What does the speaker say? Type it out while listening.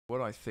What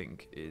I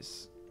think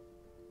is,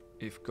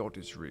 if God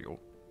is real,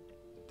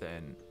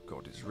 then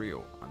God is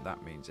real, and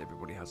that means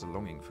everybody has a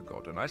longing for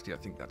God. And actually I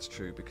think that's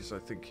true, because I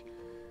think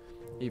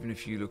even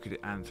if you look at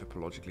it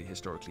anthropologically,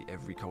 historically,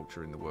 every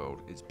culture in the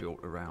world is built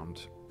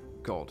around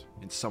God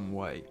in some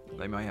way.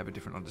 They may have a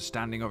different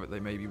understanding of it, they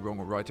may be wrong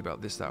or right about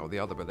this, that or the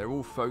other, but they're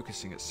all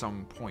focusing at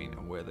some point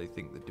on where they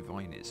think the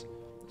divine is.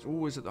 It's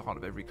always at the heart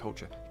of every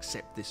culture,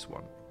 except this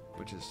one,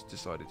 which has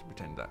decided to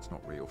pretend that's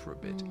not real for a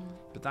bit.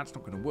 But that's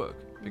not going to work,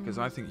 because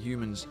I think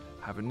humans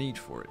have a need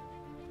for it.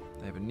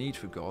 They have a need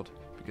for God,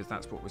 because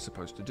that's what we're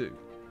supposed to do.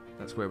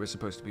 That's where we're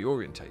supposed to be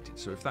orientated.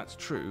 So if that's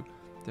true,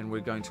 then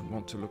we're going to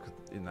want to look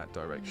in that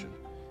direction,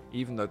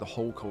 even though the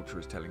whole culture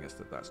is telling us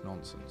that that's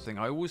nonsense.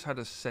 I always had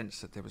a sense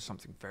that there was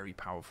something very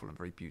powerful and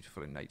very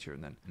beautiful in nature,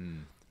 and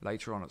then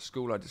later on at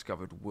school I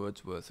discovered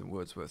Wordsworth, and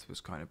Wordsworth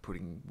was kind of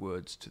putting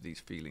words to these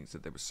feelings,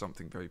 that there was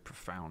something very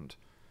profound.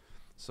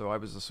 So I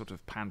was a sort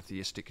of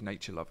pantheistic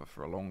nature lover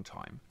for a long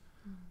time.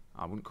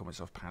 I wouldn't call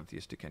myself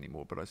pantheistic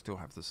anymore, but I still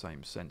have the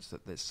same sense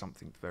that there's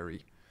something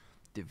very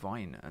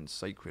divine and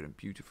sacred and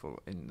beautiful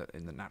in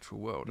the natural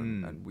world,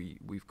 and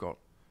we've got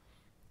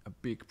a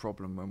big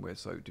problem when we're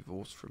so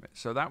divorced from it.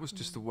 So that was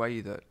just the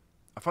way that,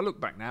 if I look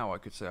back now, I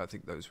could say I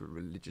think those were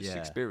religious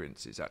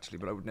experiences actually,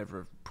 but I would never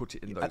have put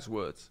it in those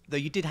words. Though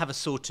you did have a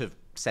sort of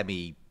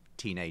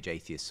semi-teenage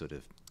atheist sort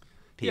of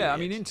period. Yeah, I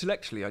mean,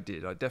 intellectually I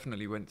did. I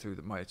definitely went through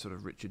my sort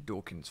of Richard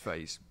Dawkins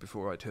phase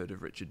before I'd heard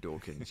of Richard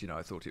Dawkins. You know,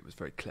 I thought it was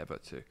very clever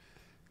to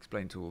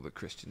explain to all the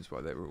Christians why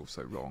they were all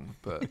so wrong,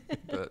 but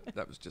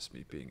that was just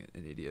me being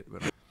an idiot.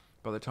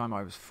 By the time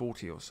I was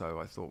 40 or so,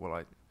 I thought, well,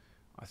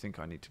 I think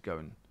I need to go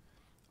and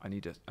I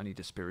need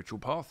a spiritual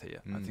path here.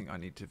 I think I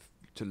need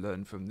to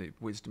learn from the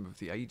wisdom of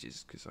the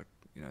ages, because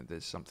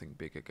there's something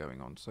bigger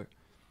going on. So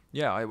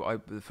yeah,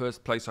 the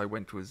first place I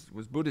went was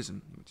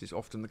Buddhism, which is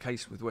often the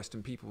case with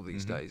Western people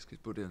these days, because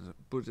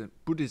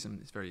Buddhism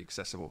is very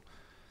accessible.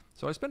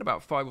 So I spent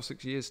about 5 or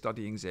 6 years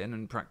studying Zen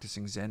and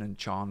practicing Zen and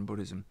Chan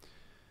Buddhism,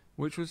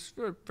 which was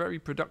very, very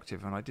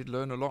productive, and I did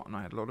learn a lot, and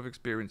I had a lot of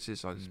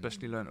experiences. I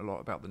especially learned a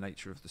lot about the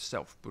nature of the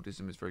self.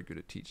 Buddhism is very good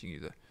at teaching you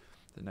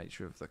the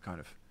nature of the kind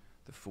of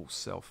the false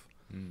self.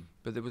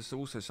 But there was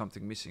also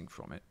something missing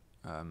from it,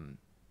 and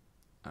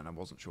I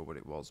wasn't sure what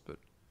it was, but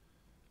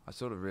I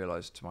sort of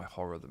realized to my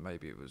horror that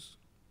maybe it was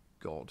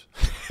God.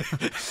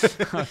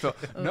 I thought,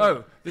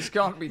 no, this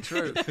can't be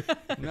true.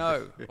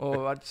 No.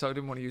 So I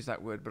didn't want to use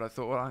that word, but I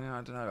thought, well, I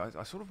don't know.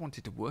 I sort of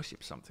wanted to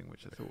worship something,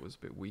 which I thought was a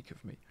bit weak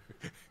of me.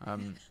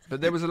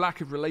 But there was a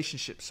lack of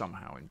relationship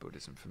somehow in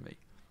Buddhism for me.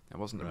 There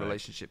wasn't a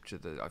relationship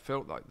I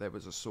felt like there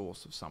was a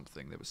source of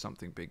something. There was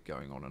something big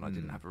going on, and I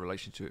didn't have a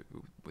relationship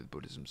with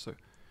Buddhism.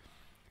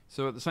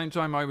 So at the same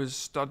time I was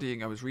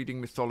studying, I was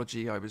reading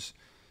mythology, I was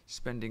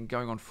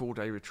going on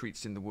 4-day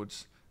retreats in the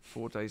woods,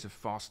 4 days of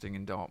fasting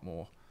in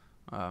Dartmoor,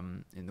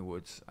 in the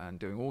woods, and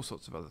doing all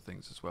sorts of other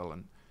things as well.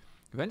 And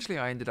eventually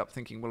I ended up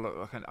thinking, well,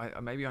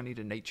 look, maybe I need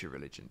a nature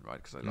religion,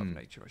 right? Because I love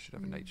nature, I should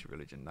have a nature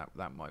religion.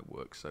 That might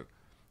work. So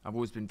I've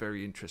always been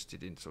very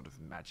interested in sort of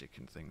magic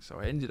and things. So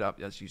I ended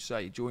up, as you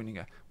say, joining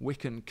a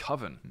Wiccan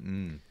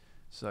coven.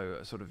 So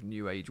a sort of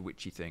new age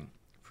witchy thing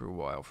for a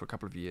while. For a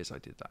couple of years I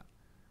did that.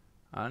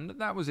 And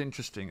that was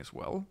interesting as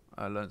well.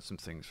 I learned some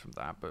things from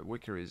that. But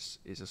Wicca is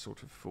a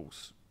sort of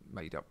false,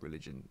 made-up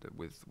religion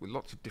with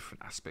lots of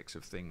different aspects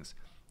of things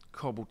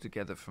cobbled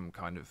together from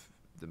kind of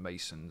the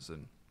Masons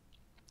and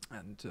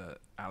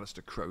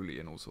Aleister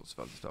Crowley and all sorts of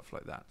other stuff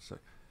like that. So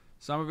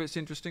some of it's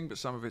interesting, but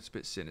some of it's a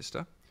bit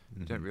sinister.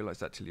 You don't realise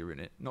that till you're in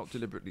it. Not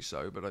deliberately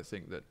so, but I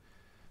think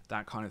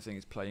that kind of thing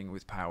is playing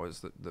with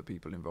powers that the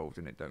people involved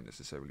in it don't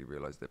necessarily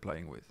realise they're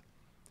playing with.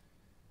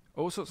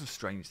 All sorts of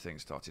strange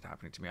things started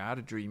happening to me. I had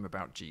a dream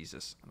about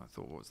Jesus, and I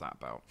thought, what was that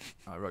about?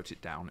 I wrote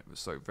it down. It was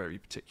so very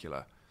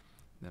particular.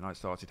 Then I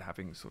started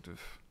having sort of...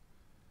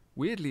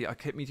 Weirdly, I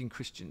kept meeting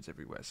Christians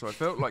everywhere, so I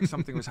felt like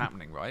something was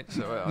happening, right?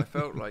 So I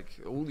felt like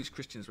all these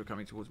Christians were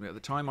coming towards me. At the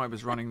time, I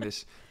was running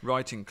this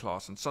writing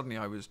class, and suddenly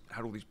I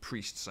had all these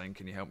priests saying,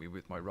 "Can you help me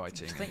with my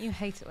writing?" Don't you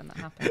hate it when that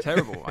happens?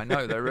 Terrible, I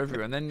know, they're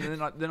everywhere. And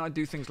then I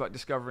do things like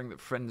discovering that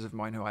friends of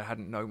mine who I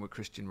hadn't known were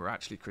Christian were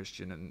actually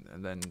Christian,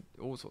 and then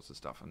all sorts of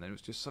stuff. And then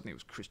suddenly it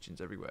was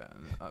Christians everywhere,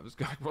 and I was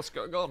going, "What's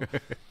going on?"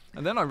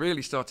 And then I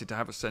really started to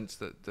have a sense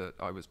that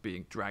I was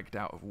being dragged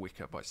out of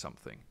Wicca by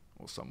something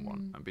or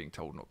someone, and being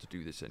told not to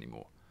do this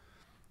anymore.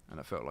 And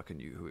I felt like I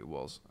knew who it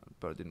was,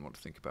 but I didn't want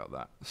to think about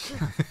that.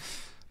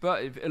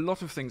 But a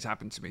lot of things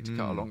happened to me, to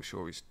cut a long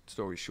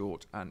story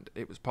short, and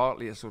it was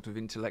partly a sort of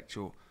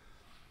intellectual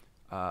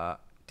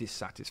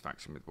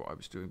dissatisfaction with what I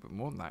was doing, but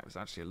more than that, it was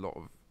actually a lot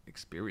of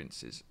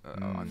experiences.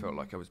 I felt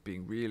like I was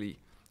being really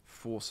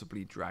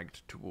forcibly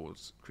dragged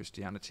towards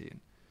Christianity.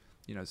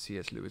 And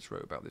C.S. Lewis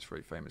wrote about this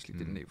very famously,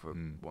 didn't he? For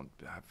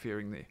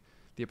fearing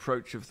the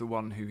approach of the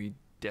one who he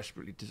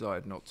desperately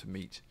desired not to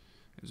meet.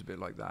 It was a bit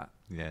like that.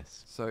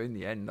 Yes. So in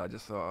the end, I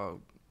just thought,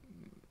 oh,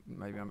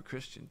 maybe I'm a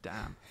Christian.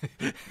 Damn,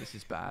 this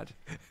is bad.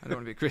 I don't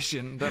want to be a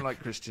Christian. Don't like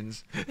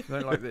Christians.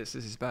 Don't like this.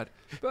 This is bad.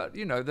 But,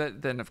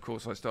 then of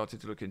course I started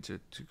to look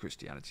into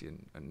Christianity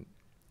and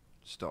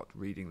start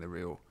reading the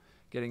real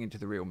getting into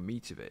the real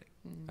meat of it.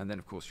 And then,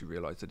 of course, you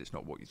realise that it's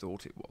not what you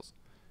thought it was,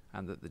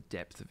 and that the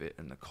depth of it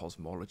and the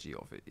cosmology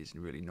of it is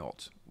really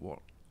not what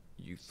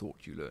you thought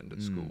you learned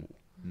at school.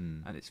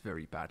 And it's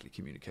very badly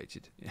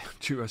communicated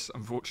to us,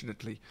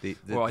 unfortunately. The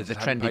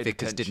trendy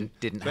vicars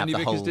didn't have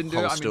the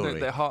whole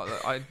story.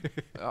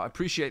 I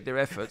appreciate their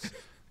efforts,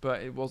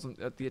 but it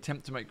wasn't. The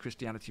attempt to make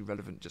Christianity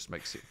relevant just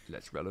makes it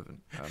less relevant.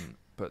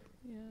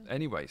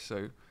 Anyway,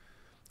 so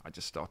I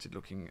just started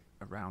looking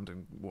around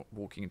and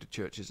walking into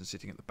churches and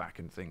sitting at the back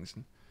and things.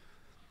 And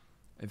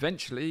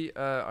eventually,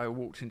 I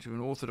walked into an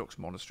Orthodox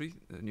monastery,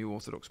 a new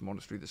Orthodox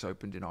monastery that's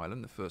opened in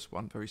Ireland, the first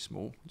one, very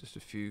small, just a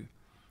few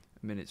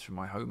minutes from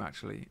my home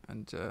actually,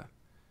 and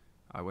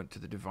I went to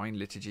the Divine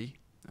Liturgy,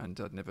 and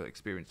I'd never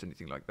experienced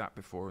anything like that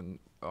before, and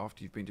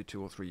after you've been to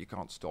 2 or 3 you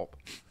can't stop,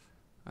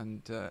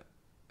 and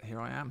here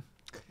I am.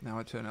 Now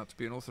I turn out to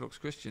be an Orthodox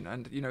Christian,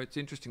 and you know, it's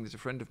interesting, there's a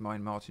friend of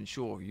mine, Martin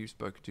Shaw, who you've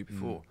spoken to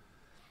before,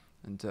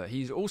 and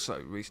he's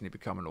also recently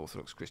become an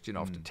Orthodox Christian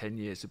after 10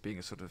 years of being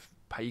a sort of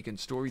pagan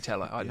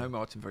storyteller. I know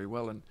Martin very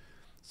well, and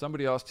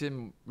somebody asked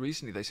him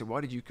recently, they said,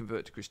 why did you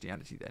convert to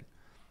Christianity then?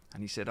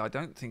 And he said, I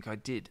don't think I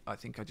did. I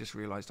think I just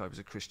realised I was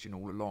a Christian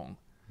all along.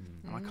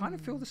 And I kind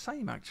of feel the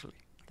same, actually.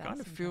 I kind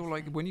of feel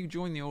like when you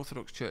join the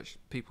Orthodox Church,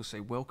 people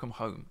say, welcome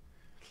home.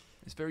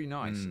 It's very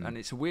nice. And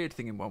it's a weird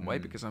thing in one way,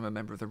 because I'm a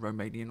member of the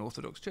Romanian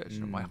Orthodox Church. It's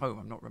not my home.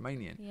 I'm not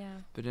Romanian.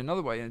 But in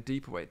another way, in a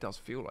deeper way, it does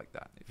feel like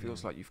that. It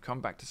feels like you've come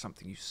back to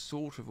something you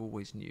sort of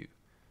always knew.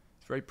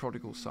 It's very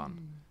Prodigal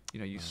Son. You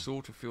know, you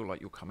sort of feel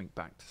like you're coming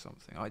back to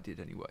something. I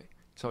did anyway.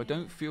 So I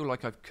don't feel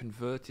like I've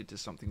converted to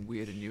something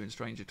weird and new and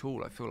strange at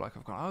all. I feel like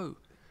I've gone, oh,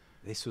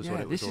 this was what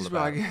it was all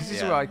where about. This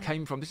is where I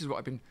came from. This is what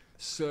I've been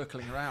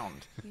circling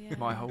around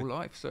my whole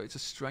life. So it's a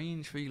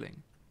strange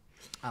feeling.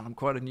 And I'm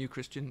quite a new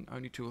Christian.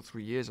 Only 2 or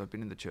 3 years I've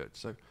been in the church.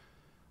 So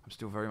I'm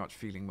still very much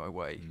feeling my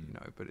way, you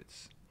know, but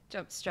it's...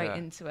 Jump straight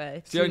into a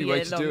it's the only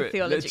way to do it.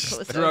 Theology Let's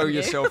course, throw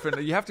yourself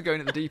in. You have to go in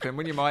at the deep end.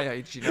 When you're my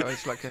age, you know,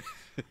 it's like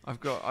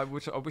I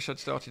wish I'd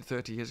started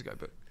 30 years ago,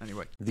 but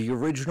anyway. The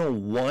original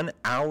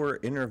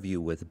 1-hour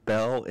interview with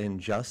Belle and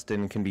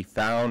Justin can be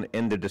found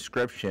in the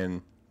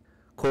description.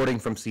 Quoting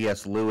from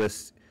C.S.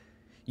 Lewis,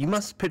 "You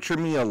must picture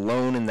me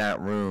alone in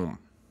that room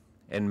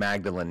in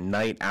Magdalen,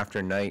 night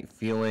after night,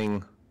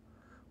 feeling,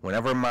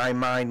 whenever my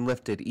mind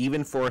lifted,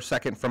 even for a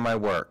second from my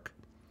work,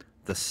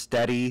 the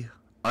steady,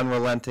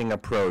 unrelenting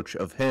approach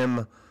of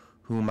him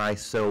whom I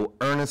so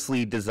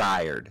earnestly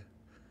desired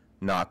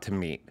not to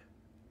meet.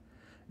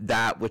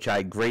 That which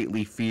I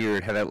greatly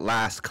feared had at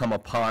last come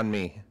upon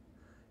me.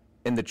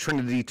 In the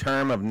Trinity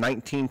Term of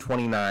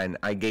 1929,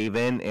 I gave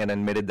in and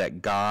admitted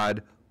that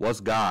God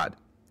was God,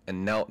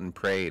 and knelt and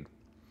prayed.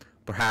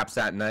 Perhaps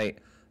that night,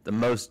 the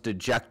most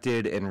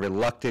dejected and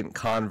reluctant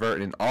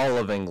convert in all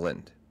of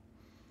England.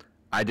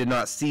 I did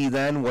not see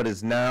then what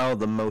is now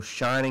the most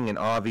shining and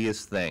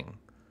obvious thing,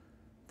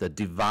 the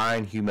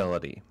divine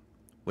humility,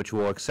 which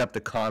will accept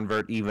a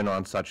convert even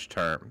on such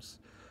terms.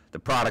 The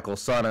prodigal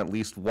son at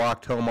least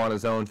walked home on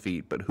his own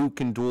feet, but who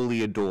can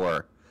duly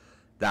adore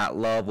that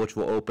love which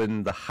will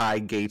open the high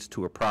gates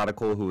to a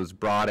prodigal who is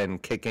brought in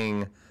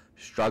kicking,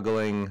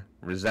 struggling,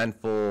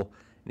 resentful,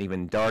 and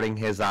even darting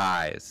his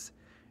eyes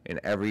in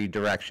every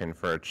direction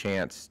for a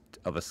chance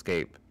of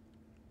escape?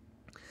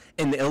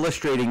 In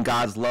illustrating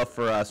God's love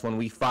for us, when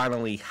we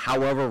finally,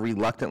 however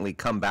reluctantly,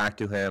 come back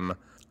to him,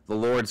 the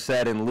Lord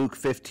said in Luke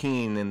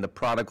 15, in the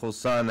prodigal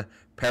son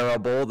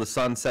parable, the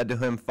son said to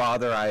him,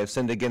 "Father, I have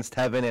sinned against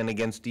heaven and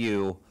against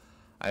you.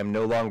 I am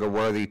no longer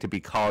worthy to be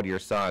called your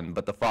son."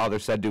 But the father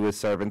said to his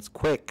servants,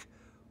 "Quick,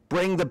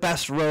 bring the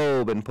best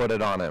robe and put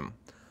it on him.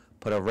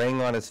 Put a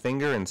ring on his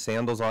finger and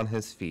sandals on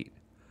his feet.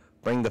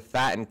 Bring the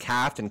fattened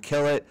calf and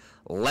kill it.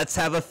 Let's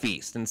have a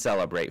feast and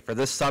celebrate. For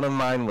this son of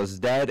mine was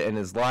dead and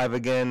is alive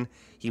again.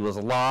 He was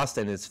lost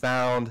and is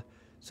found."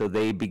 So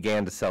they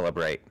began to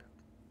celebrate.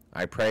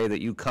 I pray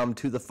that you come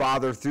to the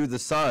Father through the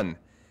Son.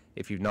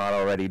 If you've not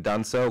already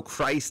done so,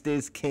 Christ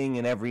is King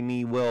and every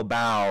knee will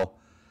bow.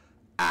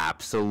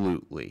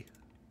 Absolutely.